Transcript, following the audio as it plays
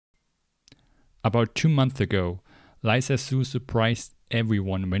About 2 months ago, Lisa Su surprised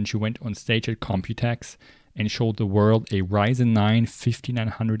everyone when she went on stage at Computex and showed the world a Ryzen 9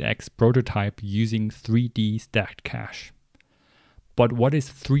 5900X prototype using 3D stacked cache. But what is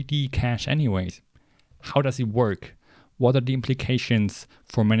 3D cache anyways? How does it work? What are the implications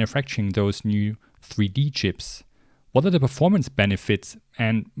for manufacturing those new 3D chips? What are the performance benefits?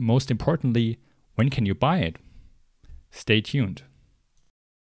 And most importantly, when can you buy it? Stay tuned.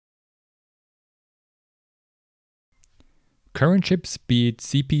 Current chips, be it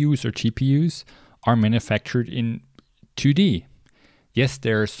CPUs or GPUs, are manufactured in 2D. Yes,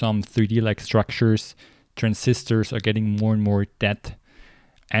 there are some 3D-like structures, transistors are getting more and more depth,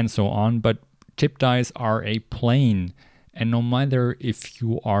 and so on, but chip dies are a plane, and no matter if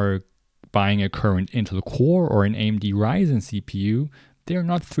you are buying a current Intel Core or an AMD Ryzen CPU, they are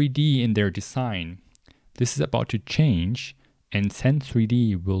not 3D in their design. This is about to change, and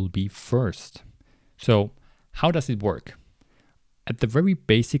Zen3D will be first. So, how does it work? At the very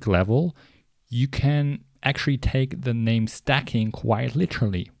basic level, you can actually take the name stacking quite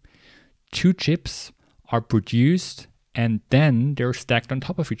literally. Two chips are produced and then they're stacked on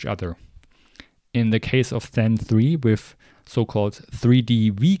top of each other. In the case of Zen3 with so-called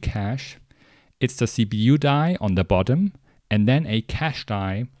 3D V-cache, it's the CPU die on the bottom and then a cache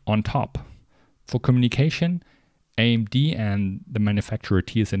die on top. For communication, AMD and the manufacturer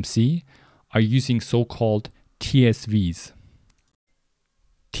TSMC are using so-called TSVs.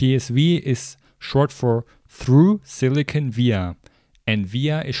 TSV is short for through silicon via, and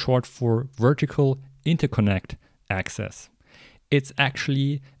via is short for vertical interconnect access. It's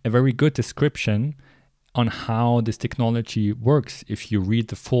actually a very good description on how this technology works if you read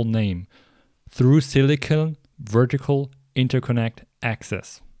the full name. Through silicon vertical interconnect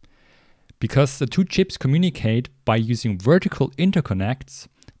access. Because the two chips communicate by using vertical interconnects,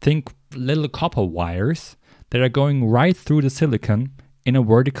 think little copper wires that are going right through the silicon in a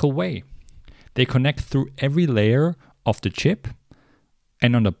vertical way. They connect through every layer of the chip,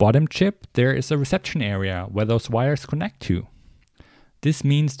 and on the bottom chip there is a reception area where those wires connect to. This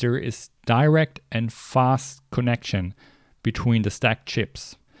means there is direct and fast connection between the stacked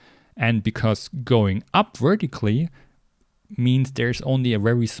chips. And because going up vertically means there's only a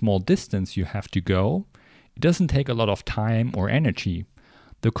very small distance you have to go, it doesn't take a lot of time or energy.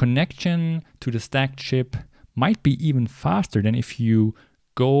 The connection to the stacked chip might be even faster than if you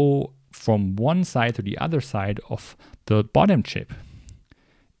go from one side to the other side of the bottom chip.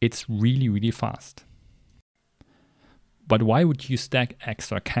 It's really, really fast. But why would you stack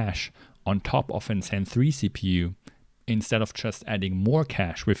extra cache on top of an Zen3 CPU instead of just adding more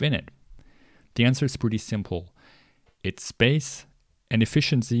cache within it? The answer is pretty simple. It's space and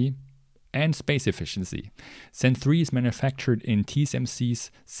efficiency and space efficiency. Zen3 is manufactured in TSMC's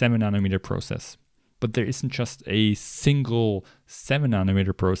 7nm process. But there isn't just a single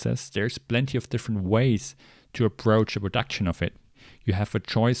 7nm process. There's plenty of different ways to approach the production of it. You have a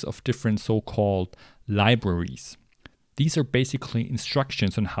choice of different so-called libraries. These are basically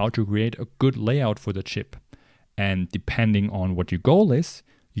instructions on how to create a good layout for the chip. And depending on what your goal is,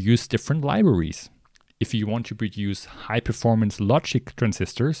 you use different libraries. If you want to produce high-performance logic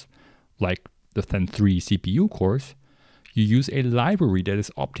transistors, like the Zen3 CPU cores, you use a library that is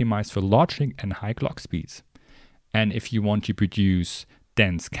optimized for logic and high clock speeds. And if you want to produce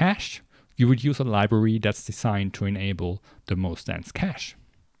dense cache, you would use a library that's designed to enable the most dense cache.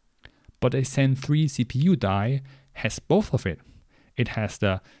 But a Zen3 CPU die has both of it. It has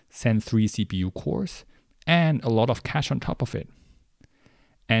the Zen3 CPU cores and a lot of cache on top of it.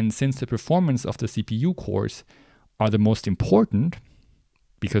 And since the performance of the CPU cores are the most important,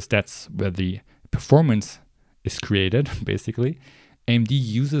 because that's where the performance is created, basically, AMD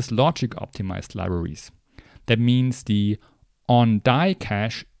uses logic optimized libraries. That means the on-die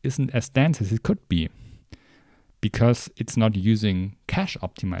cache isn't as dense as it could be because it's not using cache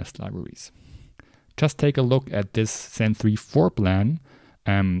optimized libraries. Just take a look at this Zen3 floor plan.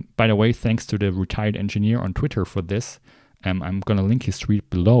 By the way, thanks to the retired engineer on Twitter for this. I'm going to link his tweet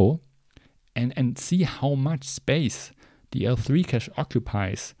below and see how much space the L3 cache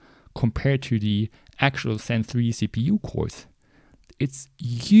occupies compared to the actual Zen3 CPU cores. It's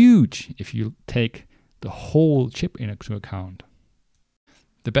huge if you take the whole chip into account.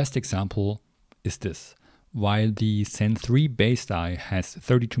 The best example is this. While the Zen3 base die has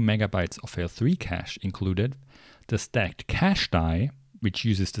 32 megabytes of L3 cache included, the stacked cache die, which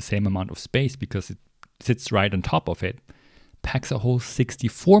uses the same amount of space because it sits right on top of it, packs a whole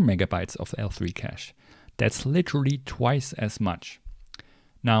 64 megabytes of L3 cache. That's literally twice as much.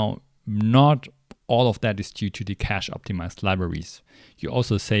 Now, not all of that is due to the cache optimized libraries. You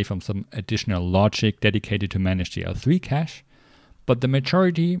also save on some additional logic dedicated to manage the L3 cache, but the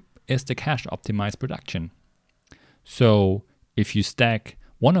majority is the cache optimized production. So if you stack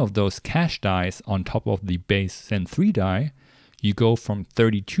one of those cache dies on top of the base Zen3 die, you go from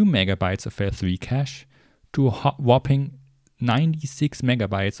 32 megabytes of L3 cache to a whopping 96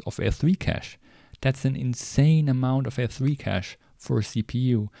 megabytes of L3 cache. That's an insane amount of L3 cache for a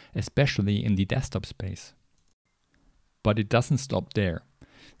CPU, especially in the desktop space. But it doesn't stop there.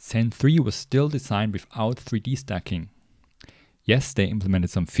 Zen3 was still designed without 3D stacking. Yes, they implemented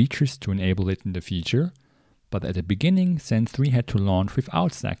some features to enable it in the future, but at the beginning, Zen3 had to launch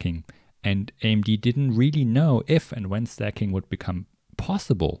without stacking, and AMD didn't really know if and when stacking would become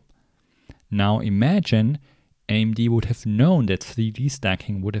possible. Now imagine AMD would have known that 3D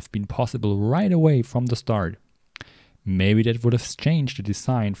stacking would have been possible right away from the start. Maybe that would have changed the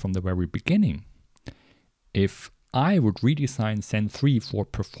design from the very beginning. If I would redesign Zen3 for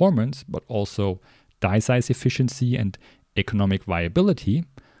performance, but also die size efficiency and economic viability,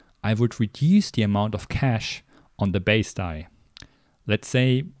 I would reduce the amount of cache on the base die. Let's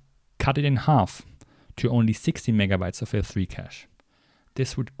say cut it in half to only 16 megabytes of L3 cache.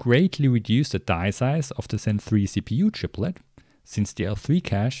 This would greatly reduce the die size of the Zen3 CPU chiplet, since the L3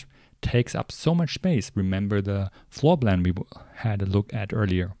 cache takes up so much space. Remember the floor plan we had a look at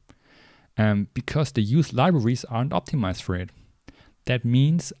earlier. Because the used libraries aren't optimized for it. That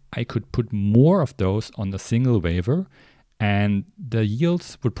means I could put more of those on the single wafer, and the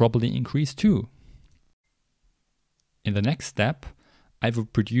yields would probably increase too. In the next step, I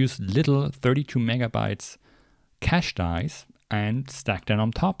would produce little 32 megabytes cache dies and stack them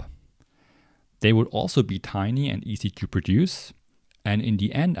on top. They would also be tiny and easy to produce, and in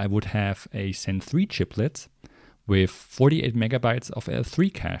the end I would have a Zen3 chiplet with 48 megabytes of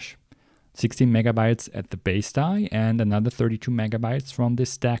L3 cache, 16 megabytes at the base die and another 32 megabytes from the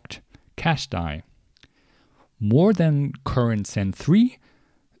stacked cache die. More than current Zen3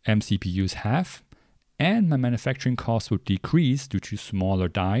 CPUs have, and my manufacturing costs would decrease due to smaller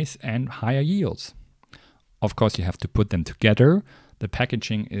dies and higher yields. Of course, you have to put them together. The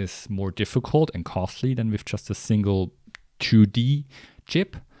packaging is more difficult and costly than with just a single 2D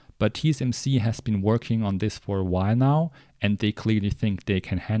chip, but TSMC has been working on this for a while now, and they clearly think they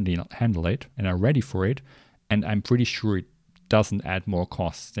can handle it and are ready for it, and I'm pretty sure it doesn't add more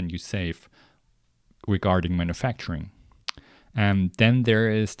costs than you save regarding manufacturing. Then there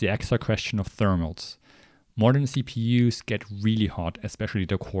is the extra question of thermals. Modern CPUs get really hot, especially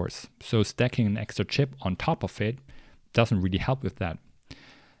the cores, so stacking an extra chip on top of it doesn't really help with that.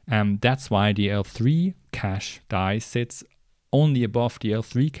 That's why the L3 cache die sits only above the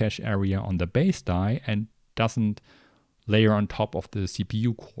L3 cache area on the base die and doesn't layer on top of the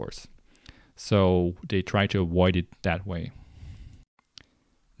CPU cores. So they try to avoid it that way.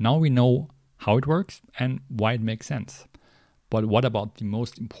 Now we know how it works and why it makes sense. But what about the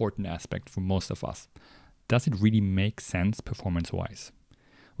most important aspect for most of us? Does it really make sense performance-wise?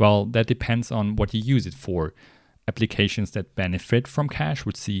 Well, that depends on what you use it for. Applications that benefit from cache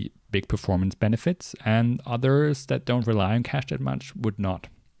would see big performance benefits, and others that don't rely on cache that much would not.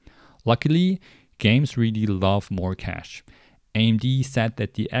 Luckily, games really love more cache. AMD said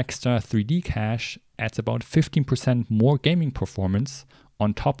that the extra 3D cache adds about 15% more gaming performance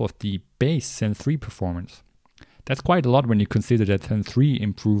on top of the base Zen3 performance. That's quite a lot when you consider that Zen3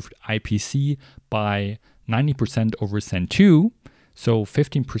 improved IPC by 90% over Zen2, so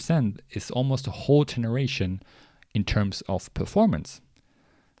 15% is almost a whole generation in terms of performance.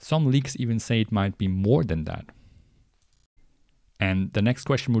 Some leaks even say it might be more than that. And the next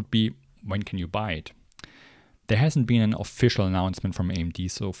question would be, when can you buy it? There hasn't been an official announcement from AMD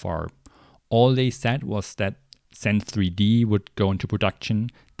so far. All they said was that Zen3D would go into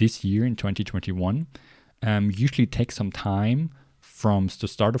production this year in 2021. Usually takes some time from the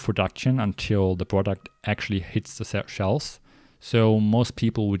start of production until the product actually hits the shelves. So most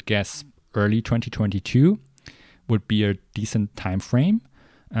people would guess early 2022 would be a decent time frame.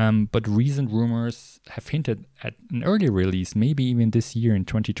 But recent rumors have hinted at an early release, maybe even this year in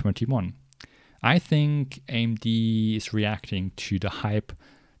 2021. I think AMD is reacting to the hype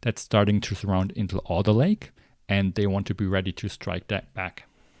that's starting to surround Intel Alder Lake, and they want to be ready to strike that back.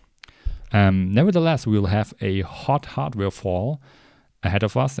 Nevertheless, we'll have a hot hardware fall ahead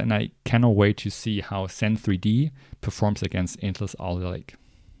of us, and I cannot wait to see how Zen3D performs against Intel's Alder Lake.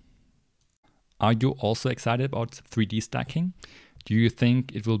 Are you also excited about 3D stacking? Do you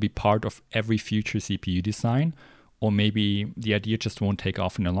think it will be part of every future CPU design, or maybe the idea just won't take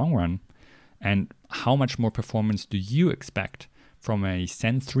off in the long run? And how much more performance do you expect from a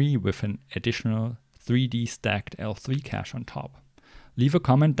Zen 3 with an additional 3D stacked L3 cache on top? Leave a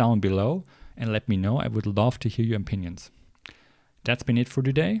comment down below and let me know. I would love to hear your opinions. That's been it for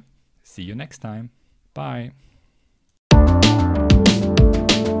today. See you next time. Bye.